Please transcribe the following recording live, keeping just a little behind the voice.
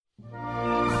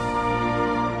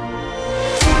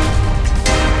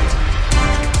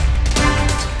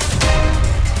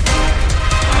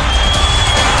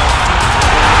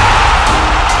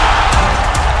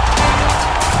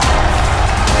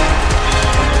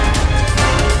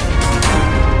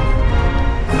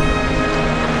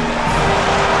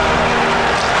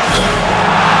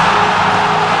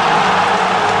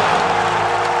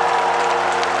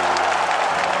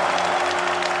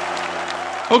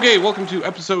Okay, welcome to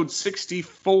episode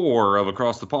 64 of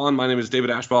Across the Pond. My name is David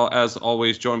Ashball, as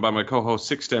always, joined by my co-host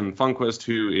Sixten Funquist,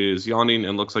 who is yawning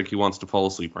and looks like he wants to fall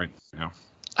asleep right now.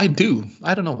 I do.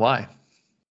 I don't know why.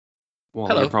 Well,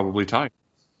 Hello. You're probably tired.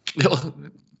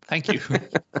 Thank you.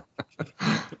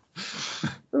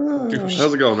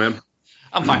 How's it going, man?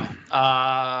 I'm fine.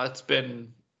 I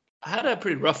had a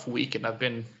pretty rough week, and I've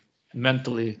been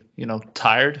mentally,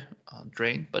 tired,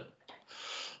 drained, but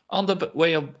on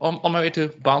my way to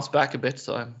bounce back a bit,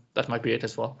 so that might be it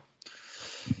as well.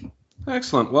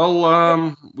 Excellent.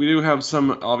 Well, we do have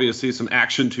some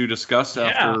action to discuss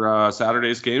after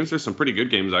Saturday's games. There's some pretty good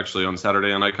games actually on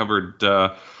Saturday, and I covered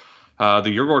the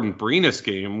Djurgården Brynäs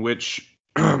game, which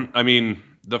I mean,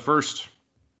 the first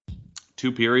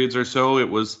two periods or so, it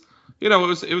was a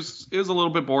little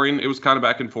bit boring. It was kind of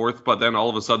back and forth, but then all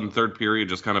of a sudden, third period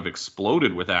just kind of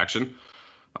exploded with action.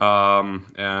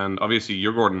 And obviously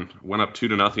Djurgården went up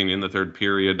 2-0 in the third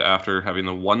period after having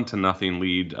the 1-0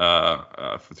 lead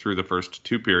through the first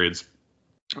two periods,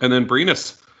 and then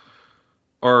Brynäs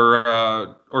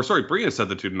had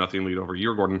the 2-0 lead over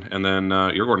Djurgården, and then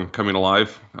Djurgården coming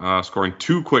alive, scoring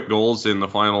two quick goals in the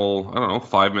final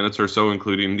 5 minutes or so,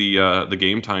 including the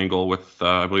game tying goal with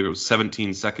I believe it was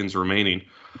 17 seconds remaining.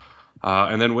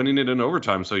 And then winning it in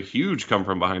overtime. So a huge come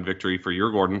from behind victory for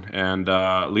Djurgården. And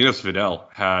Linus Widell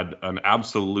had an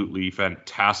absolutely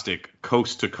fantastic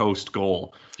coast to coast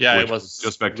goal. Yeah, it was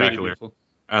just spectacular. Really,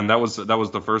 and that was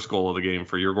the first goal of the game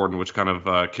for Djurgården, which kind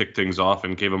of kicked things off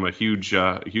and gave him a huge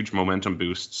momentum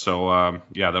boost. So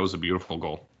that was a beautiful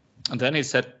goal. And then he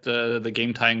set the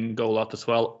game tying goal up as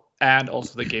well, and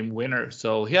also the game winner.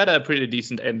 So he had a pretty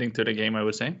decent ending to the game, I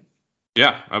would say.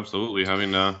 Yeah, absolutely.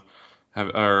 Having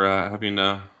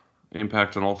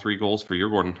impact on all three goals for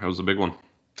Djurgården. That was a big one.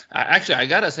 Actually, I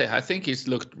gotta say, I think he's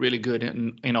looked really good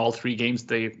in all three games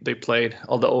they played.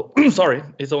 Although,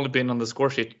 it's only been on the score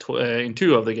sheet in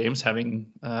two of the games, having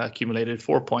accumulated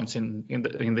 4 points in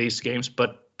these games.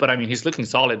 But I mean, he's looking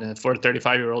solid for a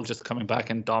 35-year-old just coming back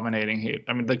and dominating.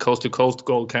 The coast to coast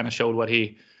goal kind of showed what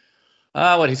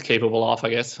he's capable of, I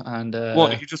guess. And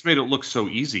he just made it look so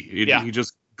easy. He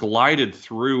just glided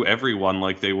through everyone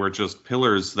like they were just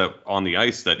pillars that on the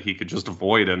ice that he could just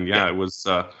avoid, and it was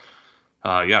an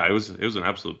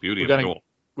absolute beauty of a goal.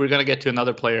 We're gonna get to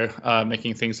another player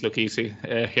making things look easy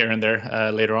here and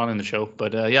there later on in the show,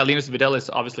 but Linus Widell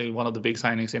is obviously one of the big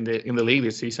signings in the league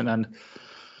this season, and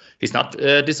he's not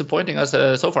disappointing us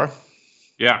so far.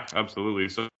 Yeah, absolutely.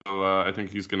 So I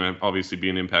think he's going to obviously be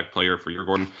an impact player for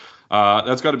Djurgården.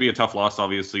 That's got to be a tough loss,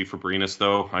 obviously, for Brynäs,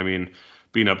 though. I mean,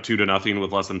 being up 2-0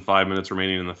 with less than 5 minutes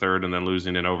remaining in the third and then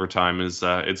losing in overtime is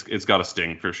it's got to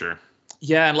sting for sure.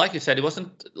 Yeah, and like you said, it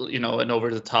wasn't an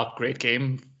over the top great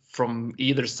game from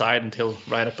either side until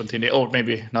right up until or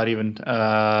maybe not even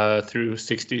through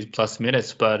 60 plus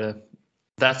minutes. But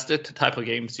that's the type of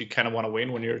games you kind of want to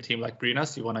win when you're a team like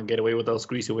Brynäs. You want to get away with those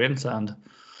greasy wins, and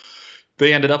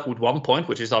they ended up with 1 point,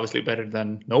 which is obviously better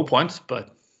than no points,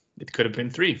 but it could have been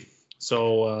 3.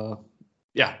 So.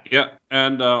 Yeah,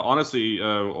 and honestly,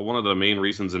 one of the main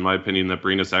reasons, in my opinion, that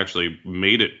Brynäs actually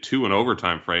made it to an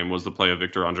overtime frame was the play of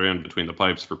Victor Andréen between the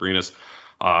pipes for Brynäs.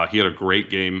 He had a great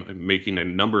game, making a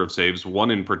number of saves.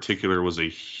 One in particular was a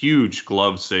huge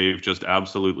glove save, just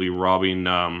absolutely robbing.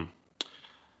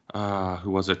 Who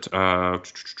was it? The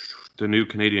new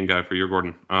Canadian guy for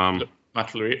Djurgården.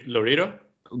 Matt Laredo.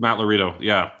 Matt Laredo,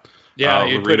 yeah. Yeah,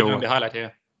 you put it on the highlight, yeah.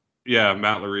 Yeah,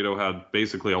 Matt Laredo had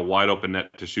basically a wide open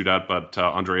net to shoot at, but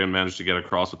Andréen managed to get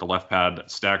across with the left pad,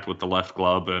 stacked with the left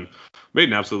glove, and made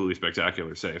an absolutely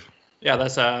spectacular save. Yeah,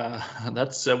 that's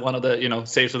one of the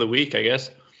saves of the week, I guess.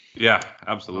 Yeah,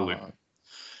 absolutely.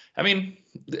 I mean,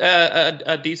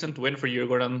 a decent win for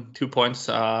Djurgården, 2 points,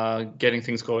 getting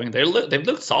things going. They've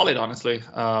looked solid, honestly.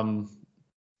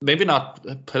 Maybe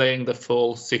not playing the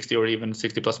full 60 or even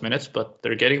 60 plus minutes, but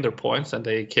they're getting their points, and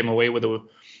they came away with a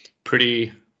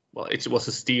pretty. Well, it was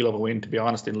a steal of a win, to be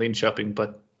honest, in Linköping,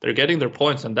 but they're getting their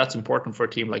points, and that's important for a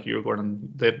team like Djurgården.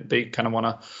 They kind of want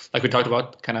to, like we talked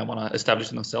about, kind of want to establish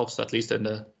themselves at least in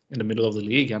the middle of the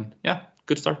league, and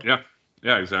good start. Yeah,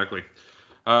 exactly.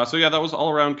 That was all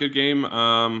around good game.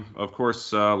 Of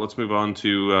course, let's move on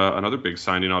to another big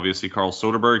signing. Obviously, Carl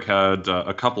Soderberg had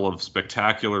a couple of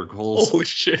spectacular goals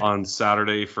on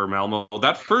Saturday for Malmo.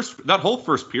 That whole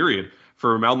first period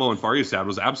for Malmo and Färjestad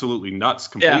was absolutely nuts,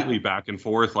 completely back and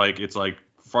forth. Like, it's like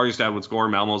Färjestad would score,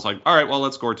 Malmo's like, all right, well,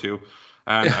 let's score 2.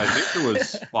 And I think there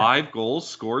was 5 goals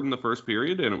scored in the first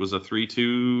period, and it was a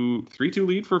 3-2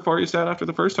 lead for Färjestad after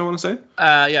the first, I want to say.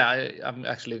 I'm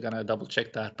actually going to double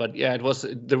check that. But yeah, it was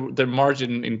the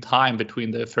margin in time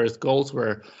between the first goals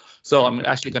were So I'm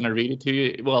actually going to read it to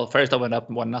you. Well, first I went up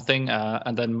 1-0,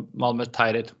 and then Malmö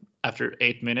tied it after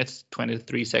 8 minutes,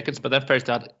 23 seconds. But then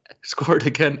Färjestad scored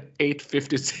again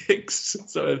 8:56.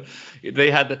 So they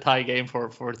had the tie game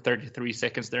for 33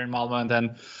 seconds there in Malmö. And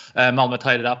then Malmö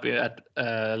tied it up at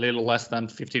a little less than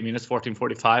 15 minutes,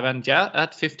 14:45. And yeah,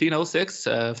 at 15:06,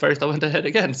 Färjestad went ahead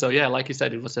again. So yeah, like you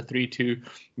said, it was a 3-2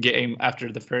 game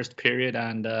after the first period.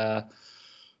 And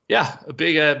yeah, a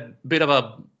bit of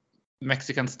a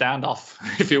Mexican standoff,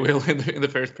 if you will, in the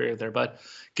first period there. But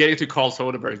getting to Carl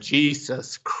Soderberg,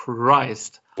 Jesus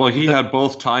Christ. Well, he had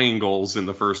both tying goals in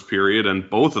the first period, and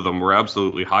both of them were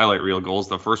absolutely highlight reel goals.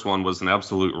 The first one was an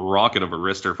absolute rocket of a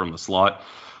wrister from the slot.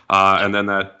 And then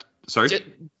that, sorry?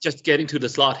 Just getting to the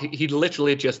slot, he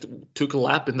literally just took a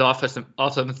lap in the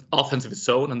offensive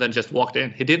zone and then just walked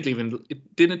in. It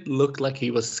didn't look like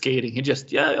he was skating. He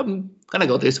just, I'm going to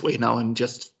go this way now and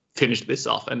just finish this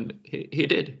off. And he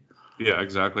did. Yeah,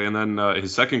 exactly. And then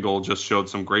his second goal just showed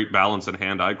some great balance and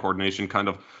hand-eye coordination, kind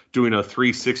of doing a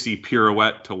 360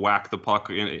 pirouette to whack the puck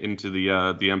into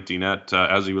the empty net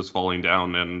as he was falling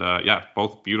down. And yeah,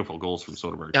 both beautiful goals from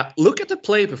Soderberg. Yeah, look at the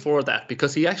play before that,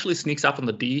 because he actually sneaks up on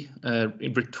the D. I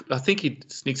think he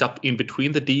sneaks up in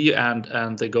between the D and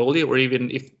the goalie, or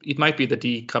even if it might be the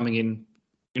D coming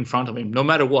in front of him. No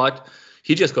matter what,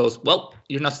 he just goes, well,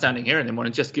 you're not standing here anymore,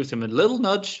 and just gives him a little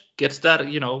nudge, gets that,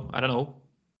 I don't know,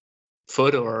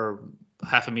 foot or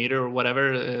half a meter or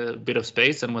whatever, a bit of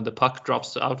space, and when the puck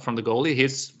drops out from the goalie,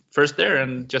 he's first there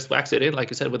and just whacks it in, like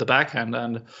you said, with the backhand.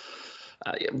 And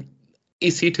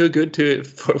is he too good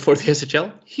for the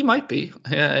SHL? He might be.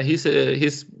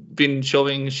 He's been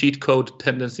showing cheat code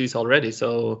tendencies already.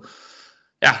 So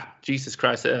yeah, Jesus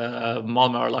Christ,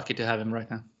 Malmö are lucky to have him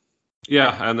right now.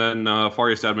 Yeah, and then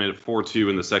Färjestad made it 4-2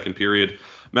 in the second period.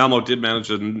 Malmö did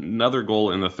manage another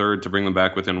goal in the third to bring them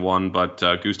back within one, but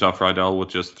Gustav Friedel, with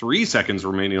just 3 seconds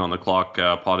remaining on the clock,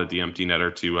 potted the empty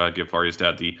netter to give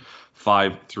Färjestad the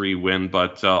 5-3 win.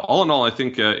 But all in all, I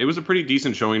think it was a pretty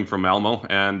decent showing from Malmö,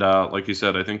 and like you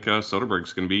said, I think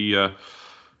Soderberg's going to be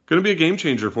a game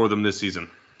changer for them this season.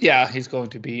 Yeah, he's going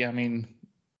to be. I mean,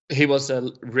 he was a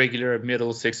regular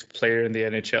middle six player in the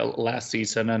NHL last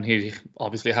season, and he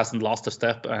obviously hasn't lost a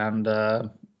step. And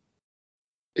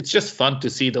it's just fun to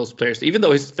see those players. Even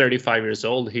though he's 35 years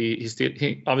old,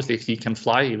 he obviously he can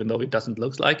fly, even though it doesn't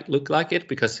look like it,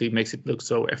 because he makes it look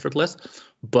so effortless.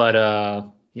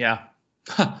 But yeah,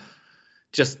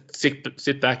 just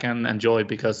sit back and enjoy,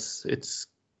 because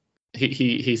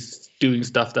he's doing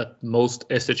stuff that most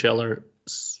SHLers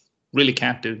really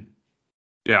can't do.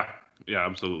 Yeah,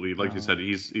 absolutely. Like you said,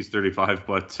 he's 35,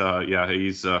 but yeah,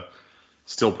 he's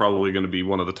still probably going to be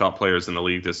one of the top players in the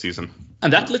league this season.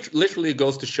 And that literally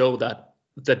goes to show that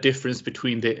the difference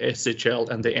between the SHL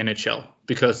and the NHL,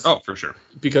 because for sure,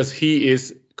 because he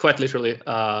is quite literally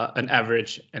an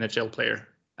average NHL player,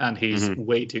 and he's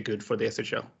way too good for the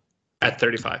SHL at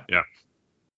 35.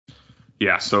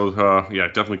 Yeah, so yeah,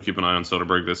 definitely keep an eye on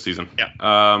Soderberg this season.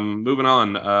 Yeah. Moving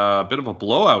on, a bit of a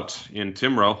blowout in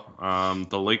Timrå.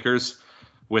 The Lakers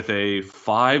with a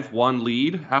 5-1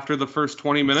 lead after the first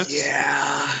 20 minutes.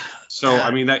 Yeah. So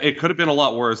I mean, it could have been a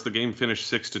lot worse. The game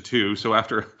finished 6-2. So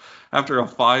after a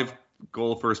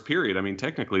 5-goal first period, I mean,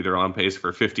 technically they're on pace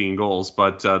for 15 goals,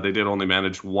 but they did only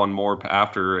manage one more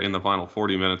after in the final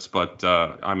 40 minutes. But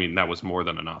I mean, that was more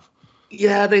than enough.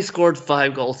 Yeah, they scored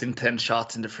 5 goals in 10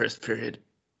 shots in the first period.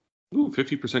 Ooh,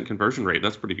 50% conversion rate.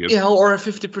 That's pretty good. Yeah, or a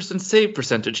 50% save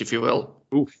percentage, if you will.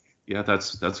 Ooh, yeah,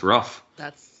 that's rough.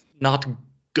 That's not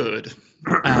good.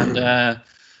 And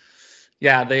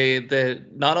yeah, they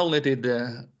not only did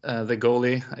the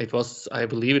goalie, I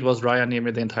believe it was Ryan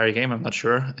Niemi the entire game. I'm not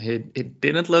sure. He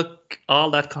didn't look all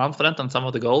that confident on some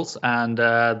of the goals, and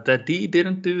the D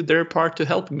didn't do their part to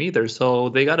help him either. So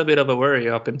they got a bit of a worry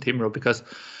up in Timrå, because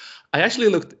I actually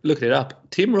looked it up.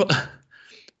 Timrå.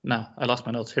 No, I lost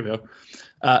my notes. Here we go.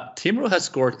 Timrå has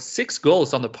scored 6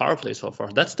 goals on the power play so far.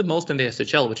 That's the most in the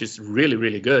SHL, which is really,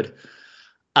 really good.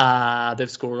 They've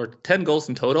scored 10 goals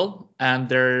in total, and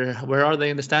where are they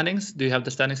in the standings? Do you have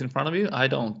the standings in front of you? I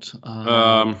don't.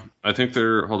 I think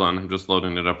they're. Hold on, I'm just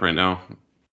loading it up right now.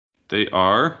 They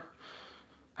are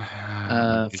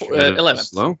 11th.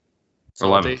 Slow. So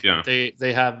 11th, yeah.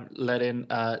 They have let in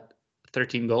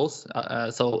 13 goals.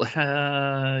 So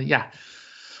yeah.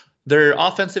 Their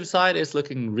offensive side is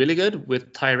looking really good,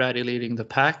 with Ty Ratty leading the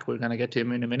pack. We're going to get to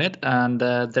him in a minute. And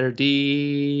their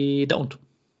D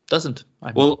doesn't.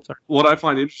 What I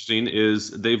find interesting is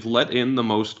they've let in the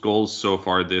most goals so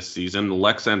far this season.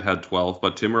 Leksand had 12,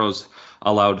 but Timrå's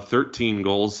allowed 13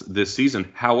 goals this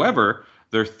season. However,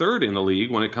 They're third in the league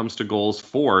when it comes to goals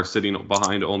for, sitting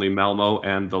behind only Malmo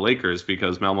and the Lakers,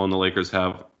 because Malmo and the Lakers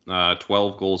have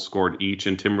 12 goals scored each,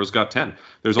 and Timro's got 10.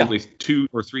 There's only 2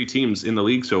 or 3 teams in the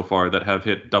league so far that have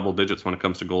hit double digits when it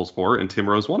comes to goals for, and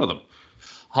Timro's one of them.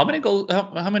 How many goals?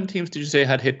 How many teams did you say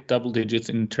had hit double digits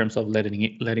in terms of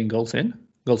letting goals in,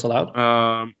 goals allowed?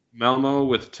 Malmo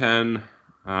with 10,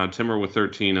 Timro with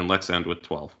 13, and Leksand with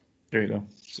 12. There you go.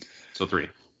 So 3.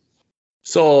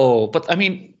 So, but I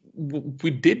mean, we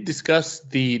did discuss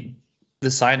the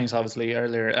signings obviously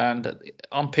earlier, and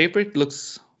on paper it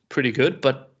looks pretty good,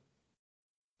 but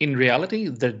in reality,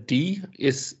 the D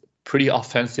is pretty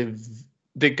offensive.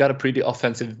 They got a pretty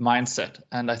offensive mindset,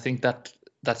 and I think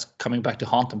that's coming back to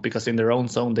haunt them, because in their own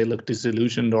zone they look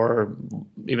disillusioned or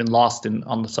even lost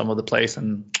on some of the plays,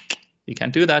 and you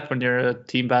can't do that when you're a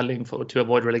team battling to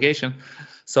avoid relegation.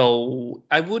 So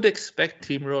I would expect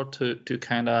Timrå to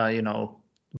kind of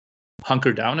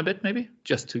hunker down a bit, maybe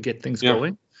just to get things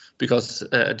going, because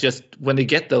just when they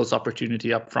get those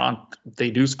opportunity up front, they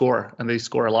do score, and they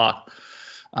score a lot.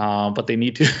 But they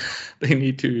need to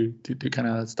kind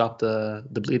of stop the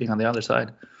bleeding on the other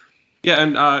side. Yeah,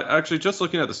 and actually, just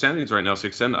looking at the standings right now,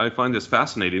 Sixten, I find this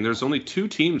fascinating. There's only 2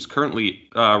 teams currently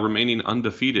remaining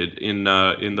undefeated in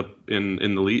the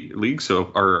league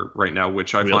right now,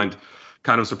 which I find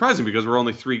kind of surprising, because we're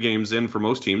only 3 games in for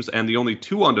most teams, and the only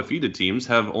 2 undefeated teams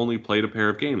have only played a pair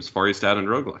of games: Färjestad and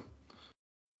Rögle.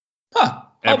 Huh?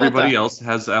 Everybody else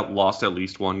has lost at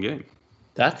least 1 game.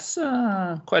 That's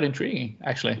quite intriguing,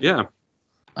 actually. Yeah.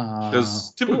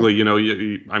 Because typically,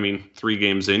 I mean, 3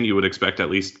 games in, you would expect at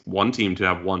least one team to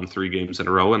have won 3 games in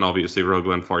a row, and obviously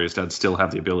Rögle and Färjestad still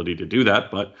have the ability to do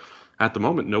that, but at the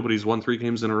moment, nobody's won 3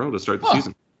 games in a row to start the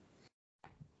season.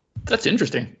 That's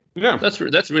interesting. Yeah. That's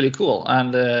really cool,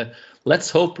 and let's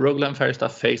hope Rögle and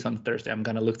Färjestad face on Thursday. I'm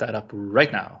going to look that up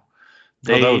right now.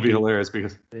 That would be hilarious,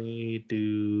 because they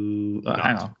do...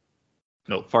 hang on.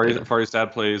 No.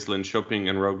 Färjestad plays Linköping,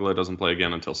 and Rögle doesn't play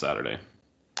again until Saturday.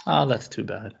 Oh, that's too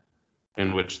bad.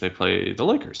 In which they play the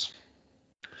Lakers.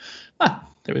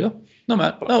 There we go.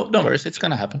 No worries. It's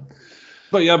going to happen.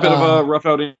 But yeah, a bit of a rough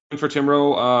outing for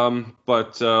Timrå.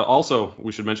 But also,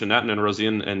 we should mention Nattinen,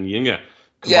 Rosén, and Gynge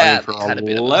combining for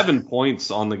 11 points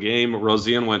on the game.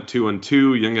 Rosén went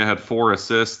 2-2. Gynge had 4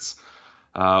 assists.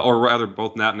 Or rather,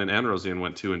 both Nattinen and Rosén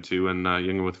went 2-2, and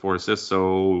Gynge with 4 assists.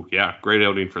 So, yeah, great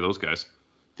outing for those guys.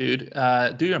 Dude,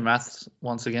 do your maths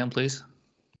once again, please.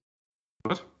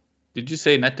 What? Did you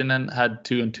say Nattinen had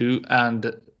 2-2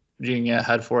 and Gynge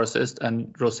had 4 assists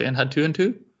and Rosén had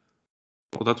 2-2?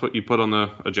 Well, that's what you put on the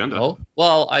agenda. Oh,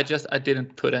 well, I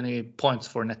didn't put any points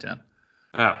for Nattinen.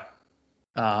 Yeah.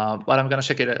 But I'm gonna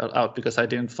check it out, because I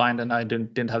didn't find, and I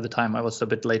didn't have the time. I was a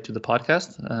bit late to the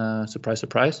podcast.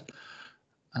 Surprise.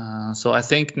 So I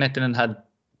think Nattinen had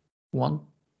 1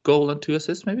 goal and 2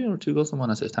 assists, maybe, or 2 goals and 1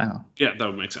 assist. Hang on. Yeah, that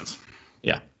would make sense.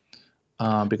 Yeah.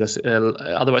 Because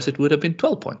otherwise it would have been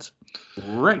 12 points.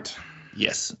 Right.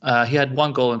 Yes. He had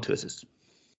 1 goal and 2 assists.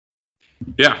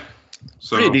 Yeah.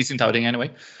 So pretty decent outing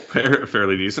anyway.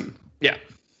 Fairly decent. Yeah.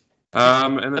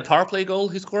 And the power play goal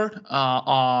he scored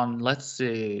on, let's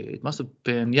see, it must have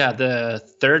been, the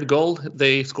 3rd goal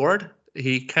they scored.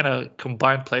 He kind of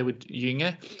combined play with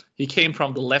Gynge. He came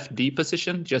from the left D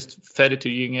position, just fed it to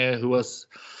Gynge, who was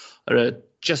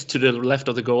just to the left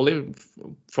of the goalie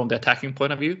from the attacking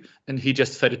point of view, and he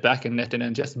just fed it back, and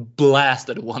Nattinen just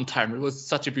blasted a one-timer. It was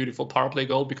such a beautiful power play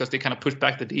goal, because they kind of pushed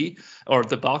back the D, or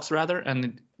the box rather,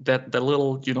 and that the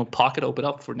little pocket opened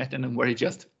up for Nattinen, where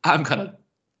I'm gonna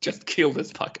just kill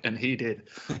this puck, and he did.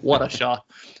 What a shot!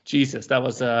 Jesus, that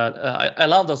was I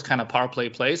love those kind of power play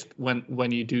plays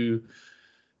when you do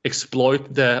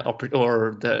exploit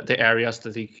the areas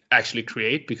that they actually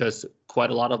create, because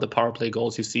quite a lot of the power play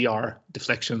goals you see are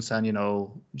deflections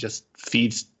and just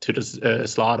feeds to the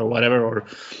slot or whatever,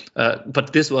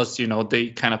 but this was they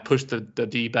kind of pushed the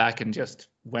D back and just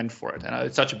went for it, and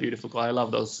it's such a beautiful goal. I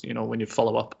love those when you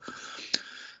follow up.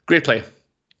 Great play.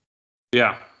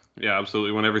 Yeah,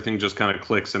 absolutely, when everything just kind of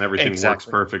clicks and everything works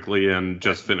perfectly, and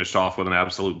just finished off with an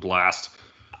absolute blast.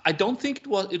 I don't think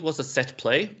it was a set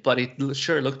play, but it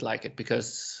sure looked like it,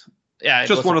 because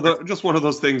just one of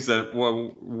those things that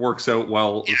works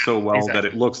out exactly. That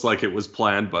it looks like it was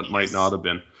planned, but might not have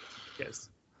been. Yes.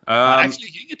 Actually,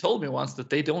 Gynge told me once that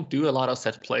they don't do a lot of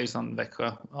set plays on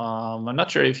Växjö. I'm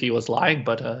not sure if he was lying,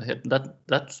 but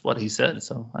that's what he said.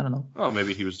 So I don't know. Oh,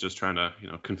 maybe he was just trying to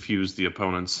confuse the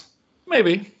opponents.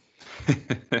 Maybe.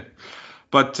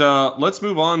 But let's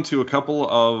move on to a couple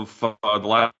of the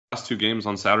last two games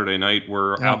on Saturday night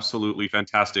were absolutely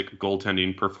fantastic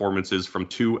goaltending performances from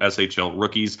two SHL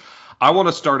rookies. I want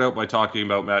to start out by talking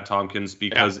about Matt Tompkins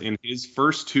because in his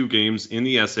first two games in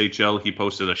the SHL, he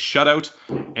posted a shutout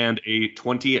and a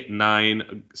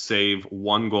 29 save,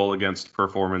 1 goal against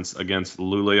performance against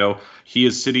Luleå. He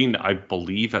is sitting, I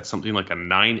believe, at something like a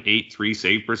 9.83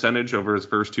 save percentage over his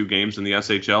first two games in the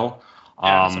SHL.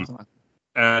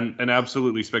 And an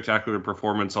absolutely spectacular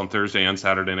performance on Thursday and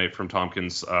Saturday night from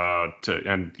Tompkins.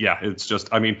 It's just,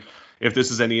 I mean, if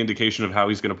this is any indication of how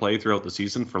he's going to play throughout the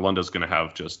season, Frölunda's going to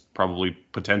have just probably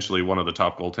potentially one of the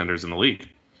top goaltenders in the league.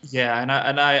 Yeah,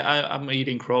 I'm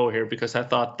eating crow here because I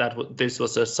thought that this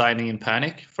was a signing in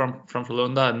panic from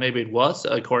Frölunda, and maybe it was.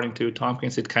 According to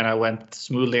Tompkins, it kind of went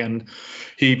smoothly, and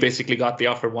he basically got the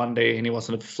offer one day, and he was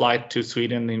on a flight to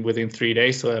Sweden within 3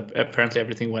 days. So apparently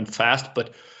everything went fast,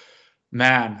 but.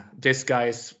 Man, this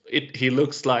guy's he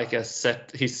looks like a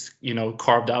set. He's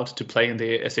carved out to play in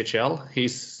the SHL.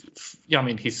 He's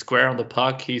square on the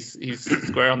puck. He's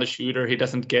square on the shooter. He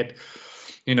doesn't get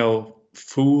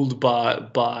fooled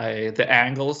by the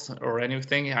angles or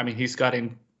anything. I mean, he's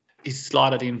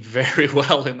slotted in very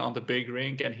well on the big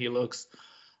rink, and he looks.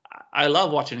 I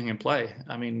love watching him play.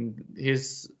 I mean,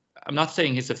 I'm not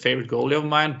saying he's a favorite goalie of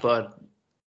mine, but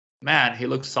man, he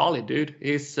looks solid, dude.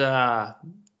 He's.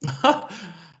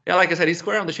 Yeah, like I said, he's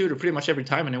square on the shooter pretty much every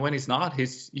time, and when he's not,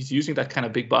 he's using that kind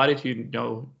of big body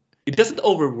to he doesn't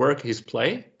overwork his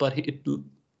play, but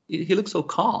he looks so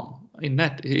calm in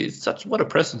net. He's what a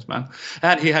presence, man.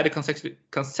 And he had a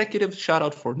consecutive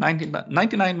shutout for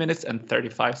 99 minutes and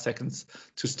 35 seconds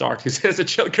to start his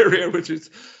SHL career, which is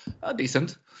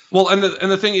decent. Well, and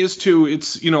the thing is too,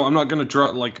 it's I'm not going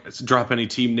to drop any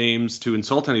team names to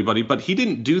insult anybody, but he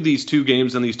didn't do these two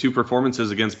games and these two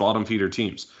performances against bottom feeder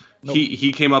teams. Nope.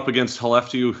 He came up against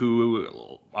Skellefteå,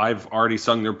 who I've already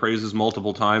sung their praises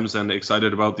multiple times and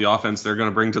excited about the offense they're going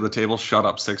to bring to the table. Shut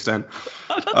up,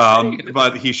 6'10".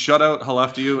 But he shut out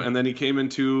Skellefteå, and then he came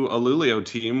into a Luleå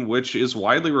team, which is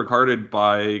widely regarded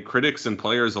by critics and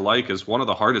players alike as one of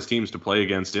the hardest teams to play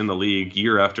against in the league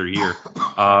year after year,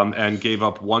 and gave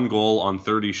up 1 goal on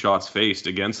 30 shots faced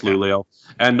against Luleå.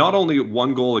 And not only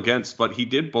 1 goal against, but he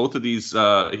did both of these.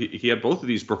 He had both of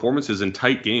these performances in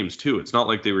tight games too. It's not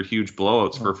like they were huge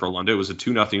blowouts for Frölunda. It was a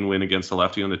 2-0 win against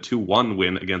Skellefteå and a 2-1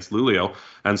 win against Luleå.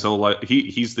 And so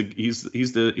he's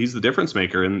the difference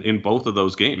maker in both of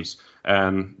those games.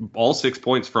 And all 6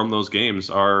 points from those games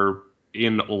are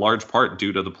in large part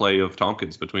due to the play of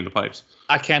Tompkins between the pipes.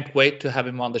 I can't wait to have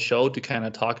him on the show to kind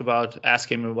of ask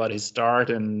him about his start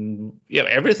and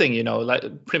everything,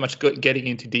 like pretty much getting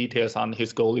into details on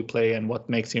his goalie play and what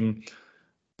makes him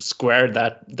square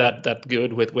that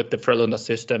good with the Frölunda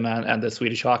system and the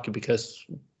Swedish hockey, because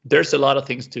there's a lot of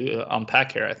things to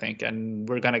unpack here, I think, and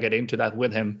we're going to get into that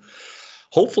with him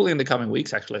hopefully in the coming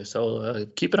weeks, actually. So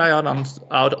keep an eye out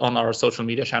on our social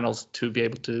media channels to be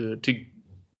able to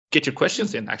get your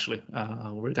questions in, actually.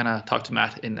 We're going to talk to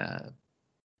Matt in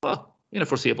a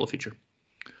foreseeable future.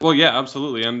 Well, yeah,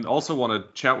 absolutely. And also want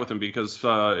to chat with him because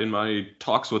in my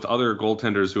talks with other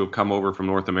goaltenders who have come over from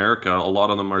North America, a lot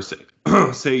of them are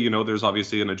say, there's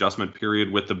obviously an adjustment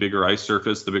period with the bigger ice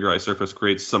surface. The bigger ice surface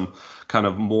creates some kind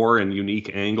of more and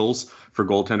unique angles for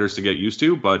goaltenders to get used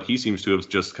to, but he seems to have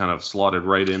just kind of slotted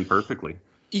right in perfectly.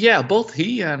 Yeah, both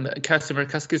he and Casimir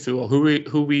Kaskisuo,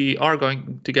 who we are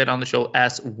going to get on the show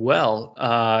as well,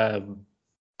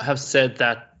 have said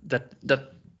that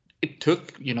it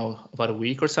took about a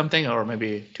week or something, or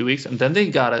maybe 2 weeks, and then they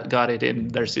got it in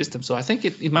their system. So I think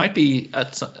it might be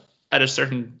at a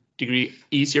certain degree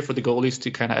easier for the goalies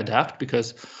to kind of adapt,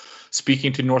 because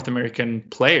speaking to North American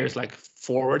players like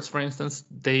forwards, for instance,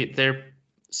 they're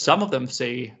some of them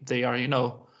say they are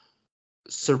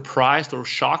surprised or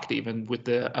shocked even with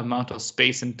the amount of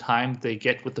space and time they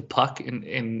get with the puck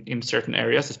in certain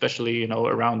areas, especially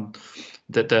around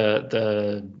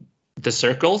the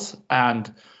circles,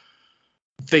 and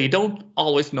they don't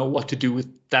always know what to do with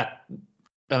that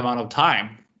amount of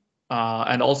time.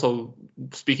 And also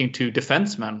speaking to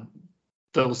defensemen,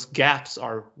 those gaps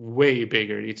are way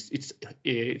bigger.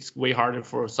 It's way harder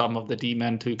for some of the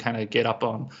D-men to kind of get up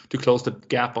to close the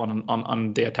gap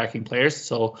on the attacking players.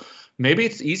 So maybe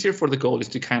it's easier for the goalies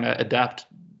to kind of adapt,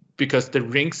 because the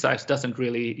rink size doesn't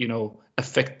really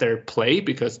affect their play,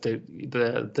 because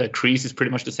the crease is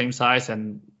pretty much the same size,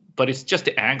 but it's just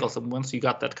the angles. And once you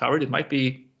got that covered, that might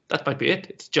be it.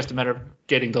 It's just a matter of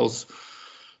getting those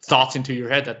thoughts into your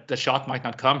head that the shot might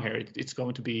not come here. It's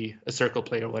going to be a circle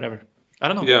play or whatever. I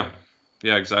don't know.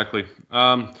 Yeah, exactly.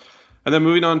 And then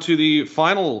moving on to the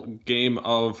final game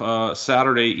of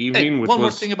Saturday evening. One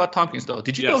more thing about Tompkins, though.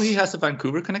 Did you know he has a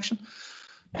Vancouver connection?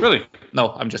 Really?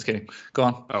 No, I'm just kidding. Go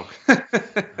on. Oh.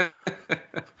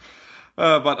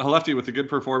 But Halefty with a good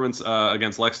performance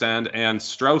against Lekstand, and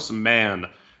Strauss-Mann,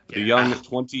 the young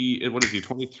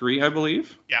 23, I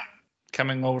believe? Yeah,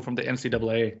 coming over from the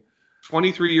NCAA.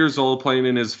 23 years old, playing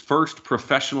in his first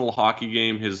professional hockey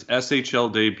game, his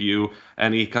SHL debut,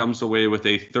 and he comes away with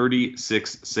a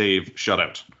 36-save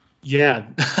shutout. Yeah,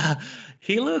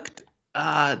 he looked.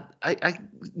 I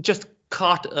just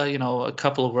caught a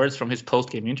couple of words from his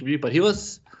post-game interview, but he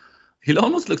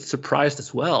almost looked surprised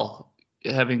as well,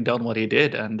 having done what he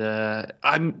did. And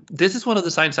this is one of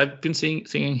the signs I've been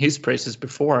singing his praises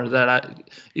before, that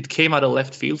it came out of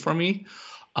left field for me,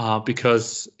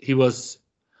 because he was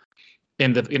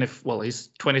he's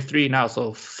 23 now,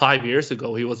 so 5 years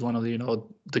ago he was one of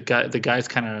the guys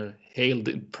kind of hailed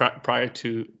prior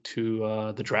to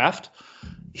the draft.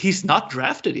 He's not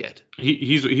drafted yet.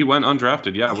 He went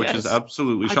undrafted, yeah, which is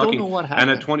absolutely shocking. I don't know what happened.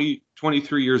 And at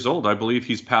 23 years old, I believe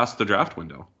he's past the draft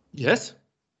window. Yes.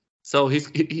 So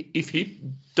if he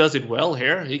does it well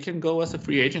here, he can go as a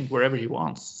free agent wherever he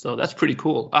wants. So that's pretty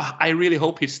cool. I really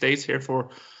hope he stays here for,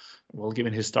 well,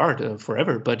 given his start,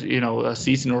 forever, but a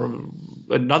season or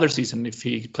another season if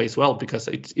he plays well, because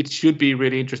it should be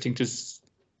really interesting to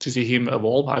see him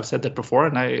evolve. I've said that before,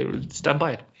 and I stand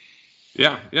by it.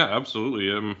 Yeah,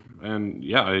 absolutely. And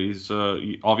yeah, he's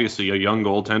obviously a young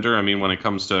goaltender. I mean, when it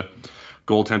comes to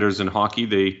goaltenders in hockey,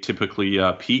 they typically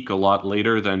peak a lot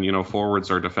later than forwards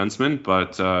or defensemen.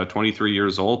 But 23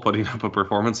 years old, putting up a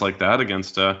performance like that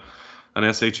against an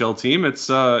SHL team, it's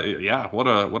what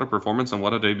a performance and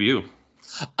what a debut.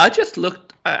 I just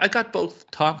looked. I got both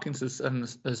Tompkins's and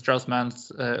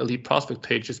Strauss-Mann's elite prospect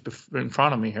pages in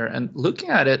front of me here, and looking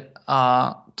at it,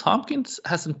 Tompkins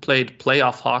hasn't played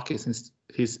playoff hockey since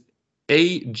his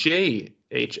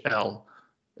AJHL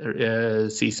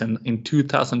season in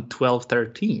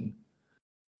 2012-13.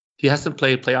 He hasn't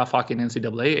played playoff hockey in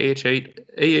NCAA,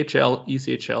 AHL,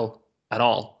 ECHL at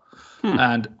all.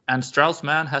 And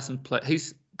Strauss-Mann hasn't played.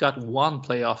 He's got one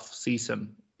playoff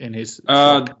season in his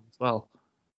as well.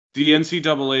 The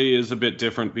NCAA is a bit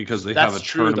different because they have a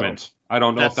tournament. I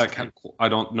don't know if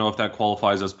that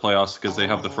qualifies as playoffs because they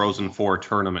have the Frozen Four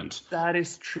tournament. That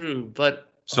is true,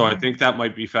 but so I think that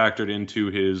might be factored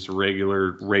into his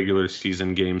regular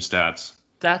season game stats.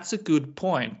 That's a good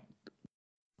point.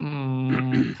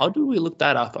 How do we look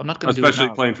that up? I'm not going to do it now.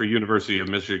 Especially playing for University of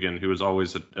Michigan, who is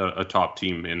always a top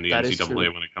team in the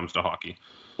NCAA when it comes to hockey.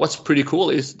 What's pretty cool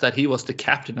is that he was the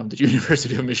captain of the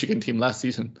University of Michigan team last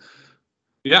season.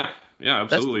 Yeah,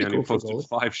 absolutely. And he posted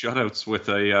 5 shutouts with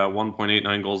a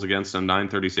 1.89 goals against and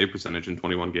 930 save percentage in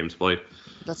 21 games played.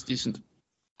 That's decent.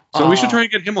 So we should try and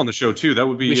get him on the show too. That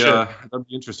would be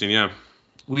interesting. Yeah.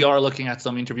 We are looking at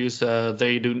some interviews.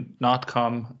 They do not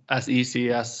come as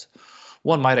easy as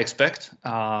one might expect.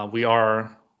 We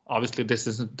are obviously, this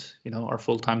isn't our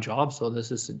full-time job, so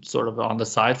this is sort of on the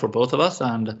side for both of us,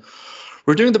 and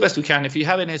we're doing the best we can. If you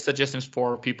have any suggestions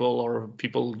for people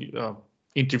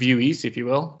interviewees, if you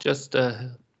will, just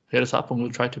hit us up and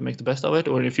we'll try to make the best of it.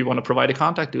 Or if you want to provide a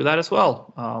contact, do that as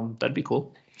well. That'd be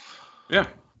cool. Yeah.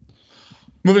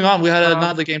 Moving on, we had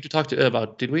another game to talk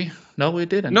about. Did we? No, we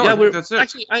didn't. No, that's it.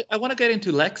 Actually, I want to get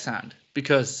into Leksand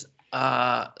because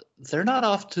they're not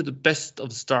off to the best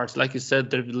of starts. Like you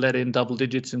said, they've let in double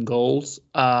digits in goals,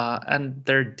 and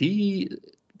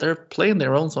they're playing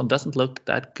their own zone doesn't look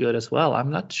that good as well. I'm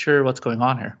not sure what's going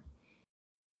on here.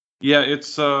 Yeah,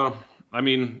 it's I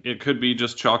mean, it could be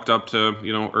just chalked up to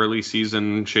early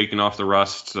season shaking off the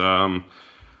rust,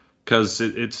 because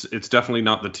it's definitely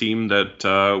not the team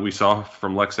that we saw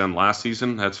from Leksand last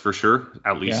season. That's for sure,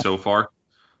 at least so far.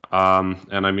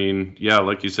 And I mean,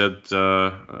 like you said,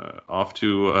 off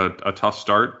to a tough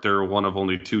start. They're one of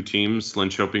only 2 teams,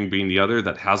 Linköping being the other,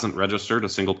 that hasn't registered a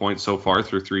single point so far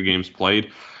through 3 games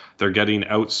played. They're getting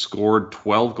outscored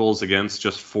 12 goals against,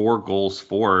 just 4 goals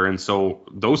for. And so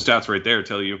those stats right there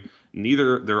tell you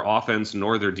neither their offense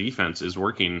nor their defense is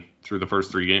working through the first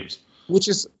 3 games. Which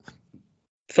is,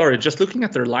 just looking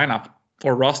at their lineup,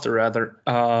 or roster rather,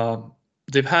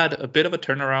 they've had a bit of a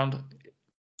turnaround.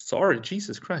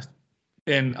 Jesus Christ.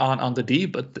 On the D,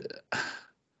 but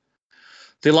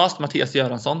they lost Mattias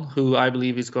Göransson, who I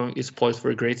believe is poised for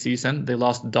a great season. They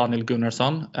lost Daniel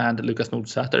Gunnarsson and Lucas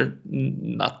Nordsäter.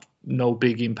 No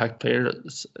big impact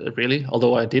players, really,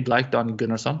 although I did like Daniel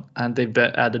Gunnarsson. And they've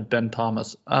added Ben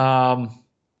Thomas. I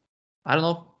don't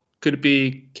know. Could it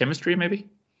be chemistry, maybe?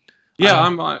 Yeah,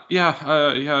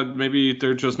 maybe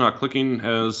they're just not clicking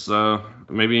as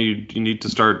maybe you need to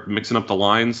start mixing up the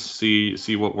lines,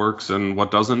 see what works and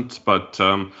what doesn't. But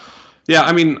Yeah,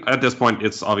 I mean, at this point,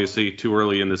 it's obviously too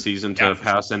early in the season to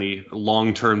pass any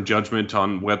long-term judgment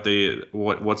on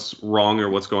what's wrong or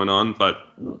what's going on. But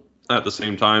at the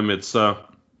same time, it's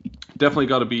definitely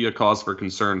got to be a cause for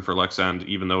concern for Leksand,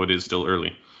 even though it is still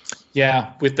early.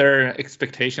 Yeah, with their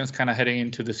expectations kind of heading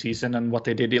into the season and what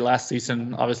they did last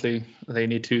season, obviously they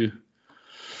need to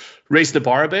raise the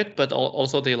bar a bit, but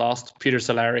also they lost Peter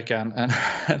Cehlarik and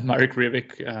Marek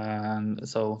Rivik, and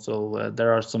so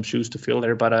there are some shoes to fill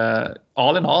there. But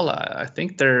all in all, I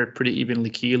think they're pretty evenly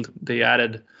keeled. They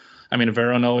added, I mean,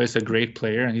 Verono is a great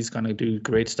player, and he's going to do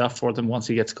great stuff for them once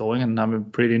he gets going. And I'm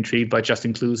pretty intrigued by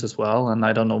Justin Kloos as well. And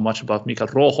I don't know much about Mikael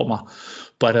Rohoma,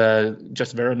 but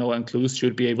just Verono and Kloos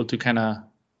should be able to kind of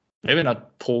maybe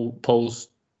not pose.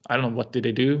 I don't know, what did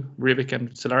they do? Rivik and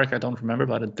Cehlarik, I don't remember,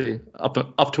 but they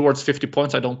up towards 50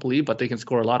 points, I don't believe, but they can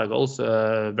score a lot of goals,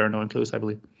 Verono and Kloos, I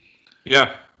believe.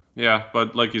 Yeah,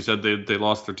 but like you said, they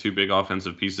lost their two big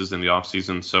offensive pieces in the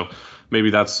offseason, so maybe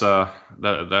that's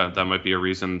that might be a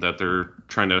reason that they're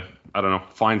trying to, I don't know,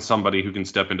 find somebody who can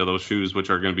step into those shoes, which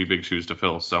are going to be big shoes to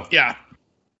fill. So yeah.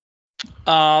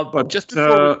 But just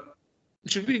before,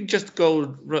 should we just go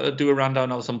do a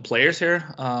rundown of some players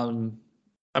here? I'm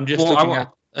just looking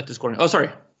at the scoring. Oh, sorry.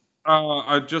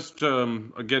 I just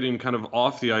getting kind of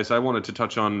off the ice. I wanted to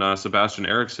touch on Sebastian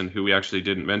Eriksson, who we actually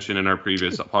didn't mention in our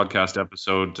previous podcast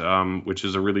episode, which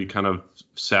is a really kind of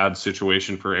sad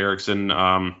situation for Eriksson.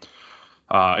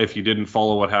 If you didn't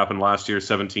follow what happened last year,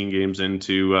 17 games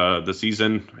into the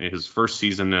season, his first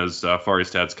season as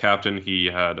Färjestad's captain, he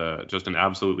had just an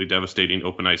absolutely devastating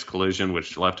open ice collision,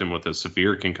 which left him with a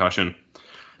severe concussion.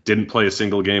 Didn't play a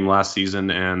single game last season,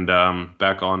 and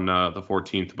back on the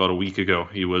 14th, about a week ago,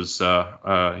 he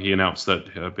announced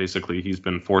that basically he's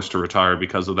been forced to retire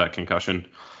because of that concussion.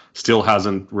 Still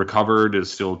hasn't recovered,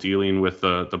 is still dealing with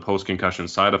the post-concussion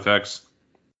side effects.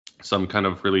 Some kind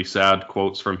of really sad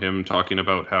quotes from him talking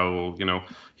about how,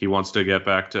 he wants to get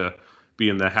back to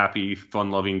being the happy,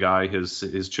 fun-loving guy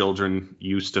his children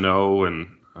used to know, and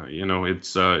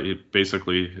it's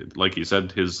basically, like he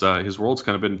said, his world's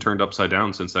kind of been turned upside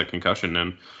down since that concussion,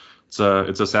 and it's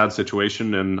a sad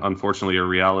situation and unfortunately a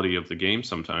reality of the game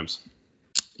sometimes.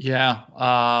 Yeah,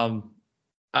 I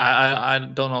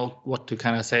don't know what to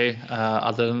kind of say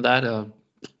other than that.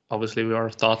 Obviously, our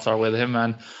thoughts are with him,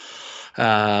 and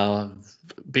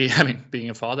being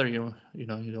a father, you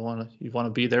want to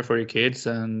be there for your kids,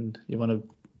 and you want to.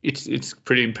 It's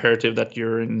pretty imperative that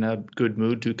you're in a good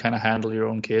mood to kind of handle your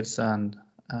own kids, and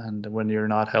when you're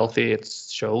not healthy, it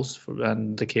shows,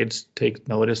 and the kids take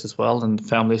notice as well. And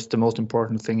family is the most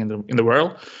important thing in the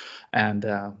world. And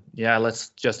let's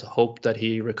just hope that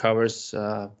he recovers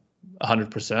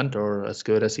 100% or as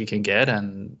good as he can get,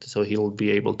 and so he'll be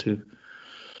able to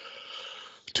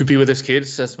be with his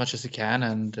kids as much as he can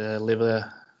and live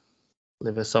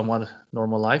a somewhat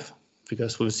normal life.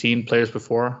 Because we've seen players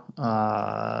before,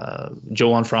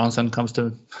 Johan Franzen comes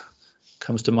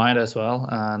to mind as well,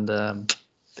 and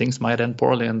things might end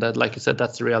poorly. And that, like you said,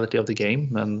 that's the reality of the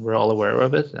game, and we're all aware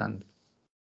of it. And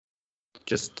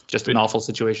just an awful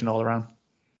situation all around.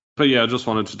 But yeah, I just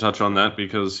wanted to touch on that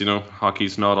because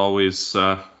hockey's not always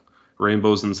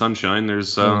rainbows and sunshine.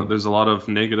 There's a lot of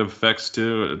negative effects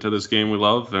to this game we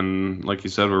love, and like you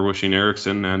said, we're wishing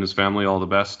Eriksson and his family all the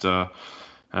best.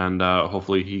 And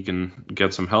hopefully he can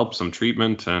get some help, some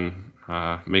treatment, and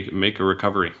make a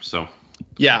recovery. So,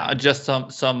 yeah, just some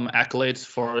accolades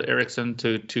for Eriksson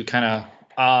to kind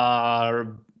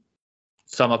of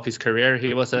sum up his career.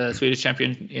 He was a Swedish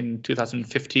champion in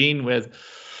 2015 with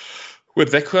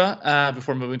Växjö.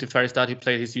 Before moving to Färjestad, he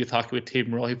played his youth hockey with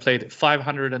Timrå. He played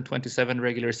 527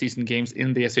 regular season games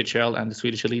in the SHL and the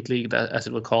Swedish Elite League, as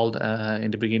it was called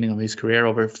in the beginning of his career,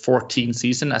 over 14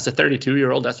 seasons. As a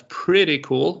 32-year-old, that's pretty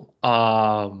cool.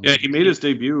 He made his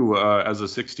debut as a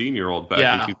 16-year-old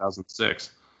back in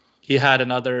 2006. He had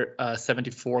another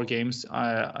 74 games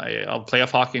of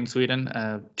playoff hockey in Sweden.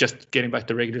 Just getting back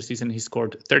to regular season, he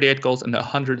scored 38 goals and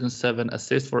 107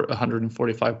 assists for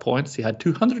 145 points. He had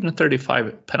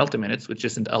 235 penalty minutes, which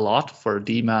isn't a lot for a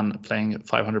D-man playing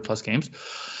 500-plus games.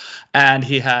 And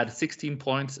he had 16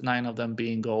 points, 9 of them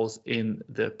being goals in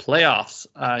the playoffs.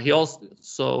 He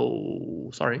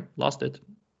also, lost it.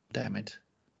 Damn it.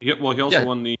 Yeah, well, he also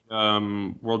won the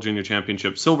World Junior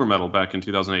Championship silver medal back in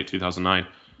 2008-2009.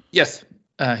 Yes,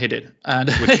 he did. And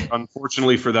which,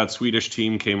 unfortunately for that Swedish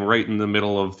team, came right in the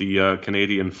middle of the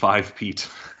Canadian 5-peat.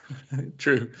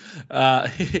 True.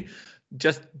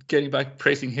 Just getting back,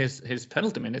 praising his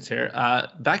penalty minutes here.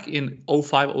 Back in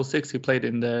 05-06, he played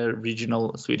in the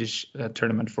regional Swedish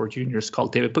tournament for juniors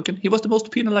called TV-pucken. He was the most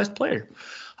penalized player.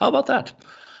 How about that?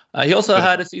 He also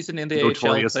had a season in the AHL.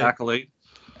 Notorious accolade.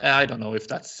 I don't know if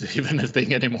that's even a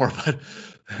thing anymore,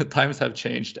 but times have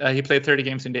changed. He played 30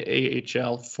 games in the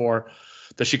AHL for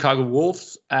the Chicago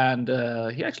Wolves, and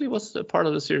he actually was a part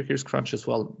of the Syracuse Crunch as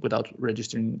well without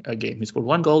registering a game. He scored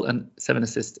 1 goal and 7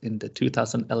 assists in the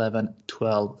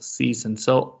 2011-12 season.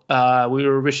 So we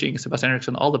were wishing Sebastian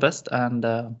Eriksson all the best, and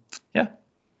yeah.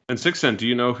 And Sixten, do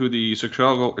you know who the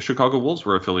Chicago Wolves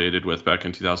were affiliated with back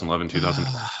in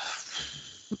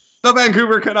 2011-2012? The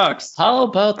Vancouver Canucks. How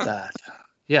about that?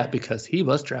 Yeah, because he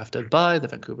was drafted by the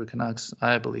Vancouver Canucks,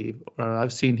 I believe.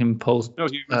 I've seen him post. No,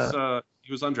 he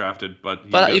was undrafted, but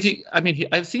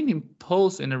I've seen him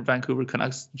pose in a Vancouver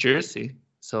Canucks jersey.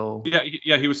 So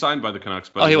yeah, he was signed by the Canucks,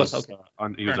 but he was okay.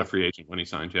 He was a free agent when he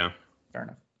signed. Yeah, fair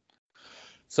enough.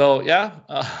 So yeah,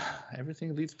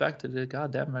 everything leads back to the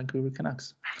goddamn Vancouver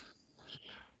Canucks.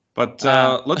 But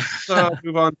let's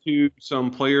move on to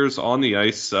some players on the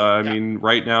ice. I mean,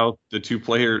 right now the two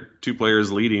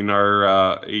players leading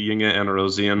are Yinga and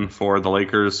Rosian for the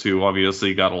Lakers, who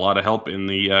obviously got a lot of help in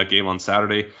the game on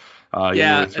Saturday.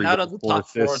 And out of the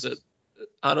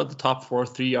top four,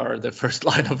 3 are the first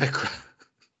line of Ekra.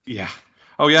 Yeah.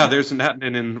 Oh, yeah, there's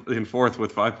Natanen in fourth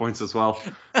with 5 points as well.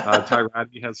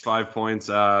 Tyrati has 5 points.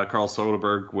 Carl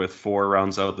Soderberg with 4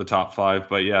 rounds out the top 5.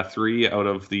 But, yeah, 3 out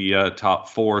of the top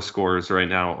 4 scorers right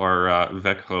now are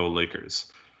Veikko Lakers.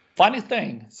 Funny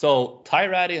thing, so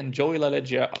Tyrati and Joey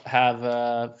LaLeggia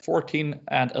have 14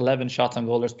 and 11 shots on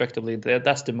goal, respectively.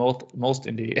 That's the most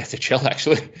in the SHL,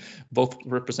 actually, both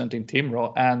representing Team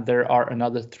Raw. And there are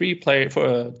another 4 players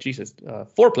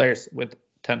with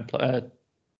 10 4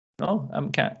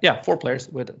 players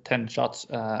with 10 shots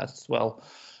as well.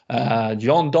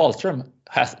 John Dahlstrom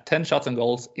has 10 shots on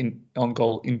goal in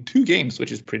 2 games,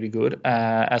 which is pretty good,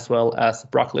 as well as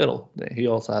Brock Little. He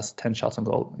also has 10 shots on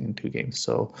goal in 2 games.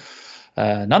 So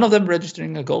none of them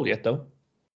registering a goal yet, though.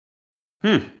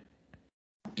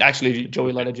 Actually,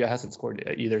 Joey LaLeggia hasn't scored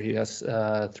either. He has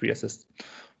 3 assists.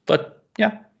 But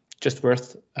yeah, just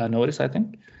worth a notice, I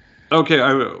think. Okay,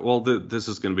 this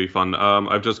is going to be fun.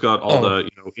 I've just got all the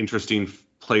interesting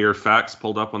player facts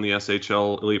pulled up on the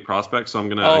SHL Elite Prospects, so I'm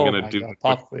gonna do a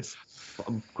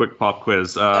quick pop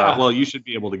quiz. Well, you should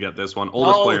be able to get this one.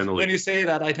 Oldest player in the league. When you say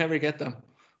that, I never get them.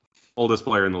 Oldest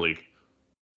player in the league.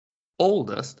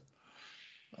 Oldest?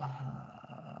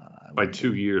 By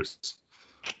 2 years.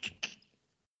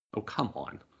 Oh, come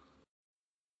on.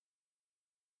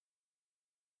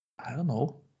 I don't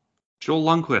know. Joel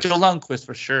Lundqvist. Joel Lundqvist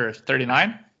for sure.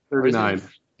 39? 39.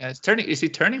 Is he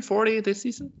turning 40 this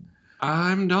season?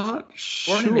 I'm not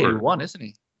sure. Born in 81, isn't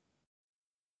he?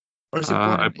 Or is he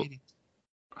born in 80?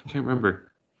 I can't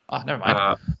remember. Oh, never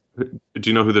mind. Do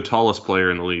you know who the tallest player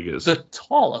in the league is? The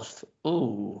tallest?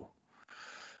 Ooh.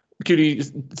 Could you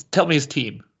tell me his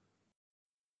team?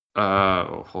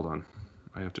 Hold on.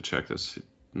 I have to check this.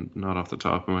 Not off the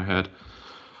top of my head.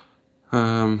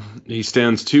 He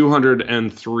stands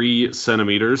 203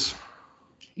 centimeters.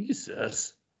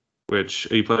 Jesus. Which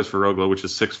he plays for Rögle, which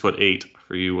is 6'8"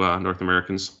 for you North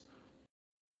Americans.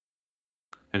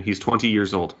 And he's 20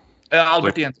 years old. Adam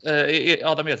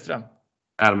Edström.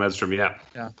 Adam Edström, yeah.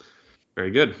 Yeah.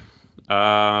 Very good.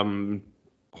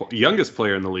 Youngest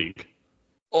player in the league.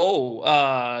 Oh,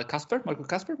 Marco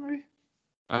Kasper, maybe?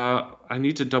 I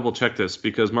need to double check this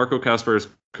because Marco Kasper is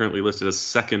currently listed as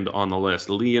second on the list.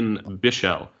 Leon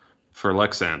Bichel for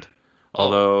Leksand.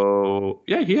 Although,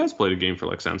 yeah, he has played a game for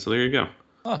Leksand, so there you go.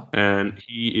 Oh. And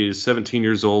he is 17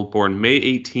 years old, born May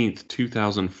 18th,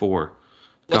 2004.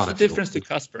 What's the difference to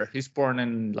Kasper? He's born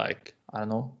in,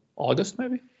 August,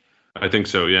 maybe? I think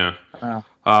so, yeah.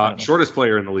 Shortest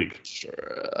player in the league. Sure.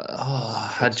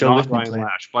 It's not Ryan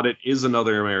Lash, but it is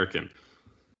another American.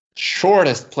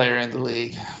 Shortest player in the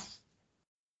league.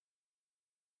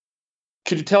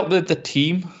 Could you tell the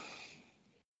team?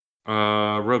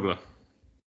 Rögle.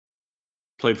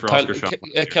 Played for Oscar Shaw.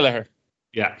 Kelleher.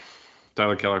 Yeah.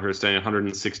 Tyler Kelleher is standing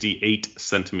 168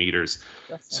 centimeters.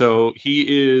 So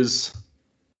he is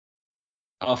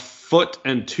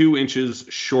 1.2 inches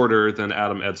shorter than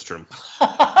Adam Edström.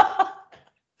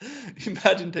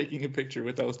 Imagine taking a picture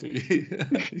with those two.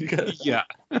 Yeah.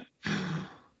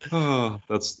 Oh,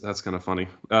 that's kind of funny.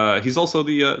 He's also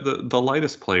the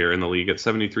lightest player in the league at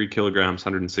 73 kilograms,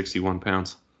 161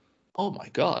 pounds. Oh my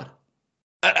God.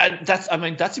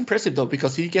 That's impressive though,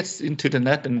 because he gets into the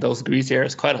net in those greasy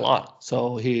areas quite a lot.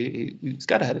 So he's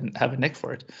got to have a neck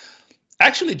for it.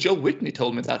 Actually, Joe Whitney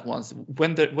told me that once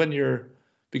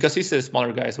because he's a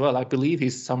smaller guy as well. I believe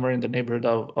he's somewhere in the neighborhood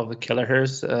of the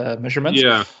Kelleher's measurements.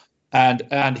 Yeah.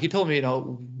 And he told me,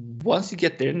 once you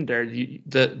get in there,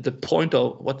 the point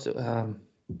of what's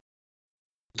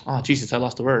Jesus, I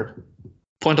lost the word.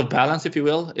 point of balance, if you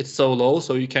will. It's so low,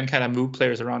 so you can kind of move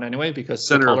players around anyway because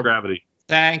center of gravity.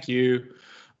 Thank you.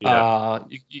 Yeah.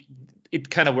 It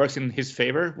kind of works in his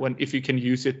favor if you can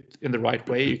use it in the right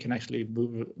way. You can actually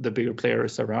move the bigger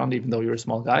players around, even though you're a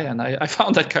small guy. And I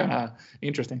found that kind of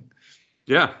interesting.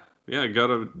 Yeah, you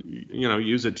gotta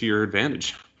use it to your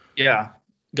advantage. Yeah.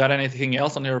 Got anything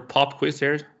else on your pop quiz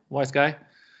here, wise guy?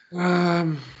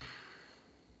 No,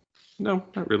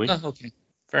 not really. Oh, okay.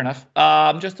 Fair enough.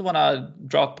 Just want to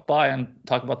drop by and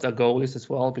talk about the goalies as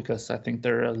well, because I think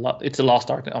it's a lost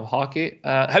art of hockey.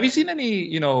 Have you seen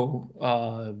any,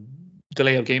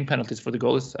 delay of game penalties for the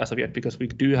goalies as of yet? Because we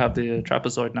do have the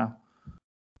trapezoid now.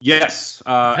 Yes,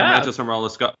 Mantis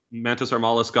Armalis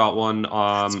got one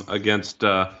against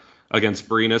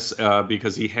Barinas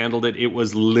because he handled it. It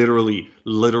was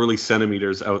literally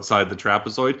centimeters outside the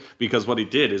trapezoid, because what he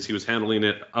did is he was handling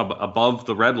it above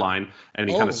the red line, and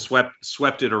he kind of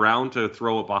swept it around to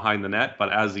throw it behind the net.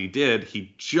 But as he did,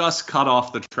 he just cut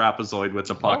off the trapezoid with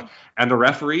the puck. And the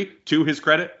referee, to his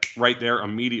credit, right there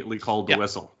immediately called the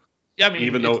whistle. Yeah, I mean,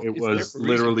 even though it was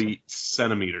literally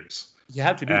centimeters. You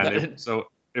have to do that.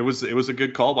 It was a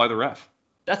good call by the ref.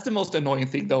 That's the most annoying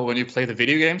thing, though, when you play the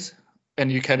video games and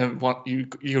you kind of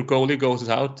your goalie goes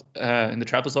out in the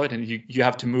trapezoid and you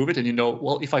have to move it, and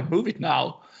well, if I move it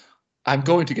now, I'm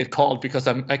going to get called because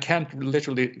I can't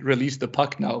literally release the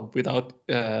puck now without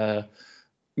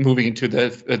moving into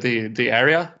the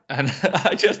area. And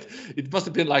it must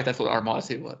have been like that for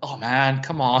Armasi. Oh man,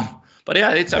 come on. But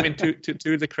yeah, it's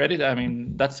to the credit,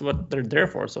 that's what they're there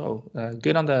for. So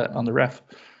good on the ref.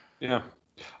 Yeah.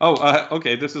 Oh,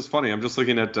 okay. This is funny. I'm just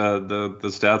looking at the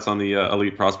stats on the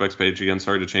Elite Prospects page again.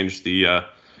 Sorry to change the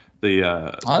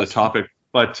topic,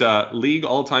 but league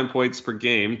all-time points per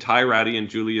game. Ty Ratty,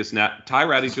 Julius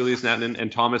Nattinen,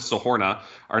 and Thomas Zohorna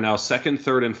are now second,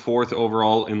 third, and fourth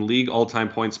overall in league all-time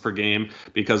points per game,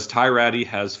 because Ty Ratty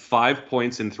has 5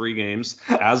 points in 3 games,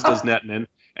 as does Nattinen.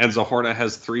 And Zohorna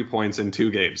has 3 points in 2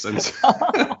 games. And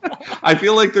I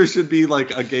feel like there should be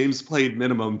like a games played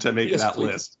minimum to make that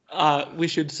list. We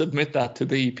should submit that to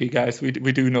the EP guys. We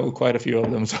do know quite a few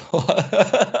of them. So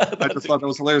I just thought that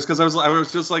was hilarious, because I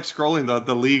was just like scrolling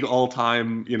the league all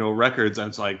time records, and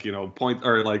it's like point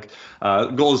or like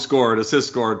goals scored, assists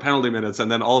scored, penalty minutes,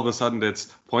 and then all of a sudden it's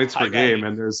points per game,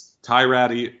 and there's Ty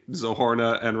Ratty,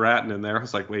 Zohorna, and Rattin in there. I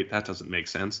was like, wait, that doesn't make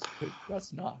sense.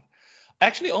 That's not.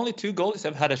 Actually, only 2 goalies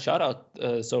have had a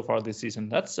shutout so far this season.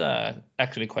 That's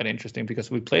actually quite interesting,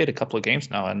 because we played a couple of games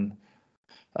now, and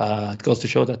it goes to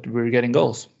show that we're getting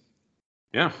goals.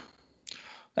 Yeah.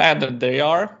 And they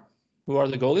are. Who are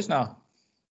the goalies now?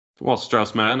 Well,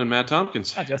 Strauss-Mann and Matt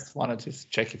Tompkins. I just wanted to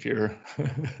check if you're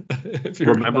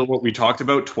remember what we talked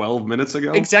about 12 minutes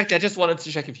ago? Exactly. I just wanted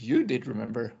to check if you did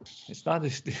remember. That's not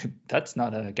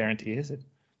a guarantee, is it?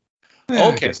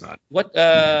 Okay. It's not. What?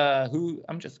 Who?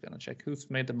 I'm just gonna check who's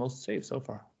made the most saves so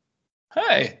far.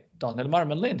 Hey, Daniel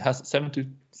Marmelin has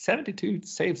 72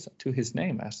 saves to his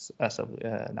name as of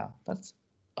now. That's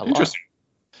a lot.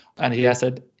 And he has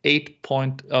an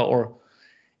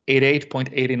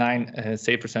 88.89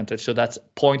 save percentage. So that's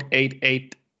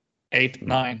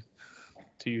 0.8889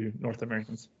 to you North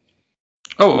Americans.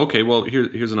 Oh, okay. Well,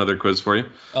 here's another quiz for you.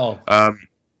 Oh.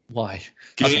 Why?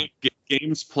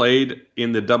 Games played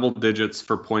in the double digits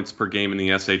for points per game in the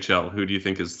SHL. Who do you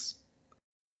think is?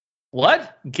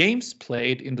 What? Games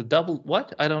played in the double?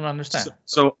 What? I don't understand.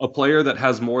 So a player that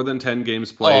has more than 10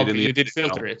 games played in the. You did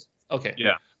filter it. Okay.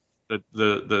 Yeah.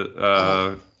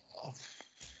 The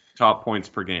top points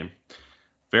per game.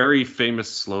 Very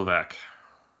famous Slovak.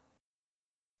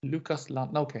 Lucas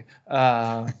Land. Okay.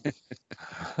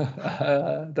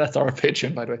 That's our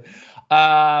pigeon, by the way.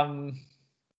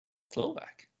 Slovak.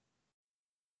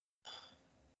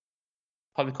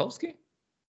 Pawlikowski?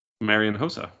 Marian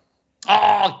Hossa.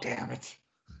 Oh, damn it.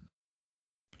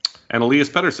 And Elias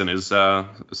Pettersson is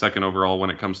second overall when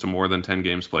it comes to more than 10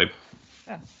 games played.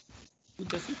 Yeah. Who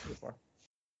does he play for?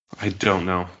 I don't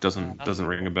know. Doesn't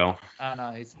ring a bell.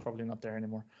 No, he's probably not there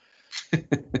anymore.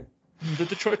 The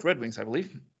Detroit Red Wings, I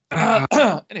believe.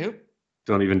 Anywho.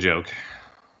 Don't even joke.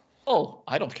 Oh,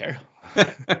 I don't care.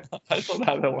 I don't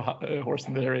have a horse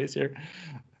in the race here.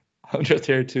 I'm just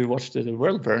here to watch the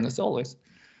world burn, as always.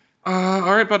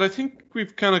 All right, but I think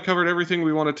we've kind of covered everything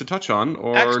we wanted to touch on.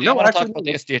 Or actually, I want to talk about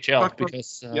the SDHL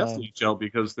because the SDHL,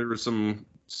 because there was some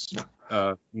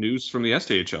news from the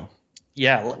SDHL.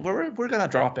 Yeah, we're gonna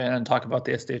drop in and talk about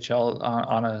the SDHL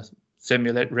on a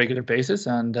regular basis,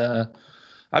 and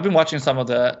I've been watching some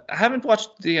of I haven't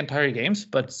watched the entire games,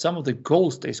 but some of the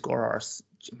goals they score are.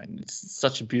 It's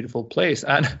such a beautiful place,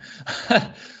 and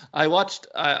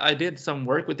I did some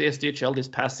work with the SDHL this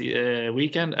past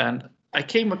weekend, and I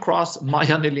came across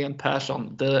Maja Nylén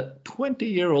Persson, the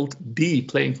 20-year-old D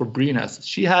playing for Brynäs.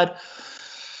 She had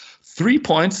 3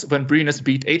 points when Brynäs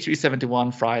beat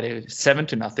H371 Friday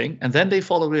 7-0, and then they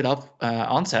followed it up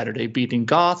on Saturday, beating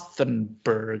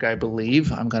Gothenburg, I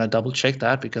believe. I'm gonna double check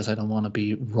that because I don't want to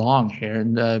be wrong here.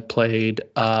 And played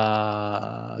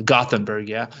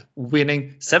Gothenburg,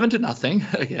 winning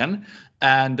 7-0 again.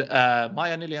 And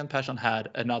Maja Nylén Persson had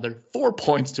another 4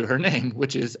 points to her name,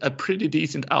 which is a pretty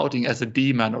decent outing as a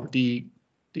D-man or D.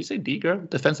 Do you say D-girl?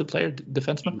 Defensive player?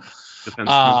 Defenseman?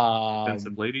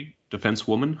 Defensive lady? Defense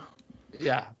woman?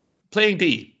 Yeah. Playing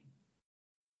D.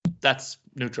 That's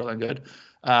neutral and good.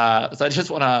 So I just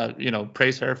want to,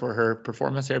 praise her for her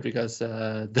performance here because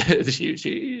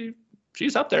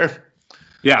she's up there.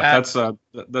 Yeah, that's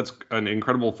an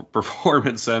incredible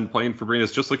performance and playing for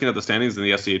Brynäs. Just looking at the standings in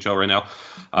the SCHL right now,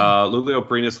 Luleå,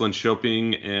 Brynäs,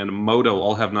 Linköping, and Modo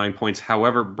all have 9 points.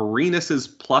 However, Brynäs's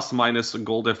plus-minus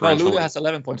goal differential. Luleå has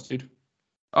 11 points, dude.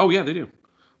 Oh, yeah, they do.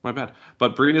 My bad.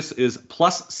 But Brynäs is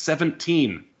plus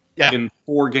 17 in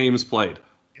 4 games played.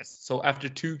 Yes, so after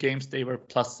 2 games, they were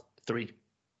plus 3.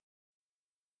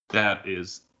 That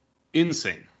is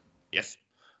insane. Yes.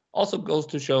 Also goes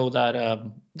to show that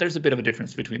there's a bit of a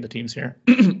difference between the teams here.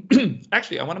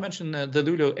 Actually, I want to mention the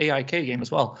Luleå AIK game as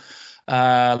well.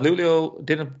 Luleå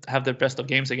didn't have their best of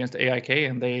games against AIK,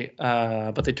 and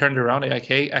but they turned around.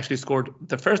 AIK actually scored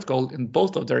the first goal in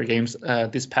both of their games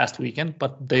this past weekend,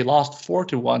 but they lost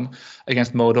 4-1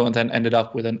 against Modo, and then ended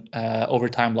up with an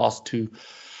overtime loss to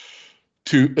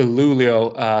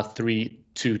Luleå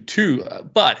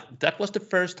 3-2. But that was the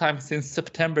first time since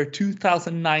September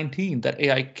 2019 that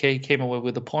AIK came away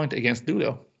with a point against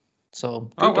Luleå. So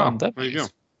there you go.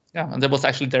 Yeah, and that was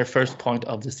actually their first point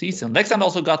of the season. Leksand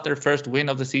also got their first win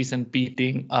of the season,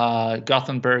 beating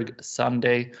Gothenburg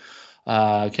Sunday,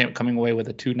 coming away with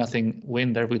a 2-0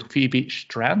 win there with Phoebe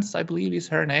Strands, I believe is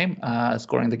her name,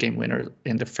 scoring the game winner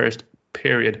in the first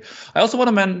period. I also want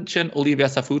to mention Olivia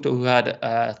Safuto, who had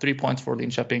 3 points for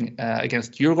Linköping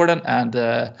against Djurgården. And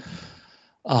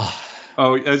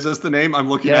is this the name? I'm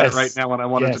looking at it right now, and I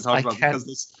wanted to talk about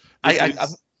because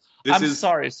I'm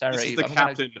sorry, Sarah. This is the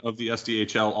captain of the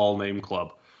SDHL All-Name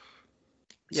Club.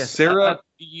 Yes, Sarah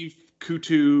Eve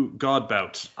Kutu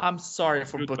Godbout. I'm sorry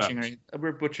for butchering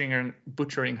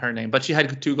her name, but she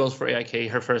had 2 goals for AIK,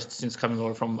 her first since coming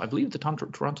over from, I believe, the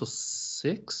Toronto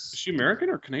Six. Is she American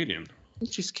or Canadian? I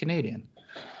think she's Canadian.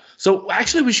 So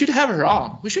actually, we should have her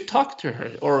on. We should talk to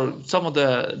her or some of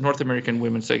the North American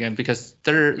women's again, because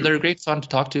they're great fun to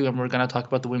talk to, and we're going to talk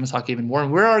about the women's hockey even more.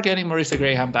 And we are getting Marissa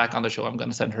Graham back on the show. I'm going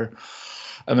to send her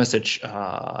a message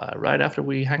right after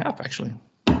we hang up, actually.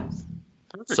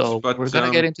 Perfect. So we're going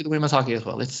to get into the women's hockey as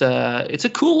well. It's a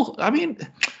cool. I mean,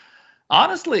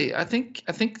 honestly, I think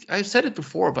I've said it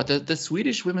before, but the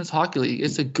Swedish women's hockey league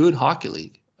is a good hockey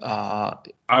league.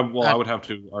 I would have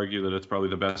to argue that it's probably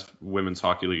the best women's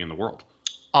hockey league in the world.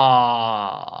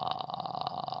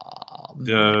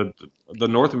 The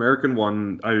North American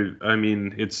one, I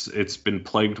mean, it's been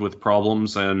plagued with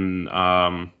problems, and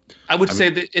I would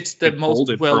say that it's the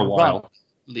most well-run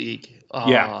league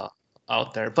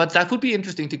out there. But that would be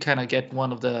interesting to kind of get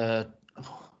one of the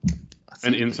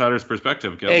an insider's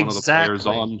perspective, get one of the players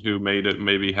on who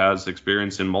maybe has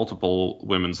experience in multiple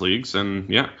women's leagues, and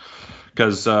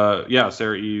because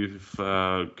Sarah Eve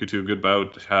Kutu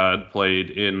Goodbout had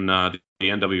played in the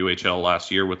NWHL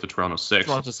last year with the Toronto Six.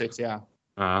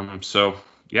 So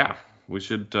we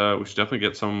should definitely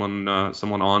get someone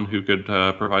on who could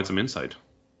provide some insight.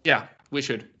 Yeah, we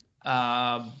should.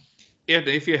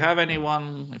 If you have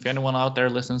anyone out there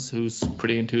listens who's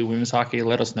pretty into women's hockey,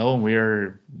 let us know, and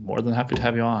we're more than happy to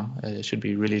have you on. It should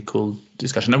be a really cool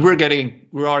discussion. And we are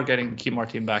getting Kim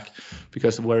Martin back,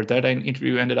 because where that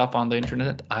interview ended up on the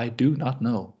internet, I do not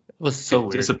know. It was so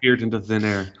weird. Disappeared into thin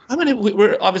air. I mean,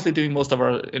 we're obviously doing most of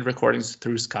our recordings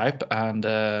through Skype, and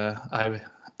I've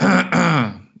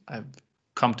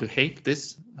come to hate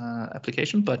this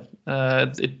application, but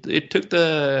it took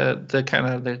the kind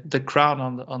of the crown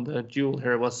on the jewel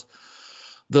here was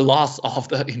the loss of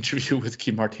the interview with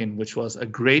Kim Martin, which was a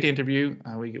great interview.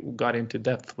 We got into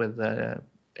depth with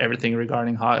everything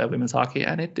regarding women's hockey,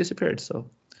 and it disappeared. So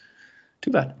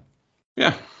too bad.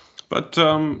 Yeah, but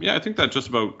I think that just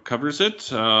about covers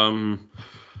it.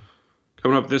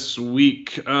 Coming up this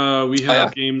week, we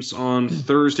have games on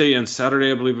Thursday and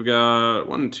Saturday. I believe we've got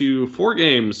 4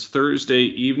 games Thursday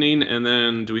evening. And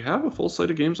then do we have a full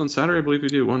slate of games on Saturday? I believe we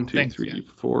do. 1, 2, 3,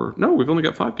 4. No, we've only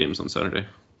got 5 games on Saturday.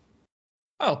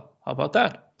 Oh, how about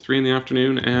that? 3 in the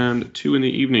afternoon and 2 in the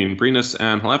evening. Brynäs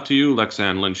and Skellefteå,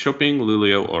 Leksand, Linköping,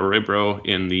 Luleå, Örebro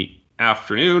in the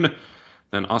afternoon.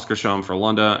 Then Oskarshamn for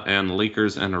Lunda, and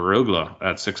Lakers and Rögle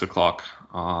at 6 o'clock.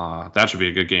 That should be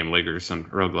a good game. Lakers and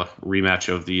Rögle rematch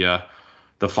of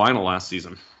the final last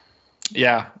season.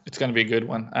 Yeah, it's going to be a good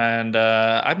one. And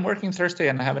I'm working Thursday,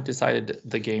 and I haven't decided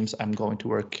the games I'm going to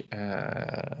work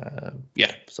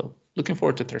yet. So looking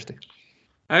forward to Thursday.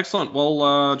 Excellent.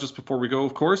 Well, just before we go,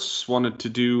 of course, wanted to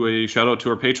do a shout out to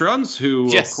our Patreons, who,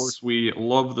 of course, we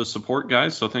love the support,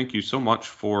 guys. So thank you so much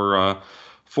for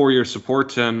your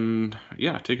support. And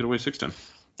yeah, take it away, Sixten.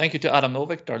 Thank you to Adam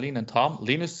Novik, Darlene and Tom,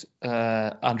 Linus,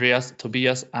 Andreas,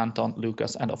 Tobias, Anton,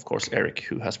 Lucas, and of course Eric,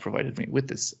 who has provided me with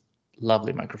this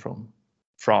lovely microphone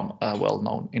from a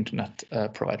well-known internet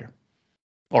provider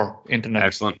or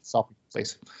internet shopping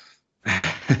place.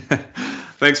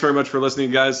 Thanks very much for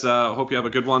listening, guys. Hope you have a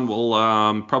good one.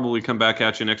 We'll probably come back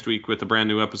at you next week with a brand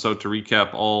new episode to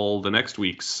recap all the next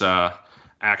week's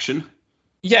action.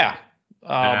 Yeah.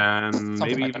 And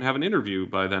maybe even have an interview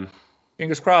by then.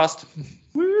 Fingers crossed.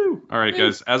 Woo! All right,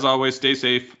 guys. As always, stay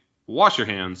safe, wash your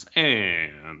hands,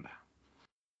 and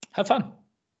have fun.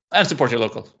 And support your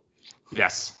local.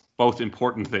 Yes. Both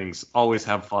important things. Always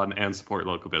have fun and support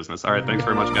local business. All right. Thanks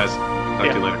very much, guys.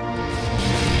 Talk to you later.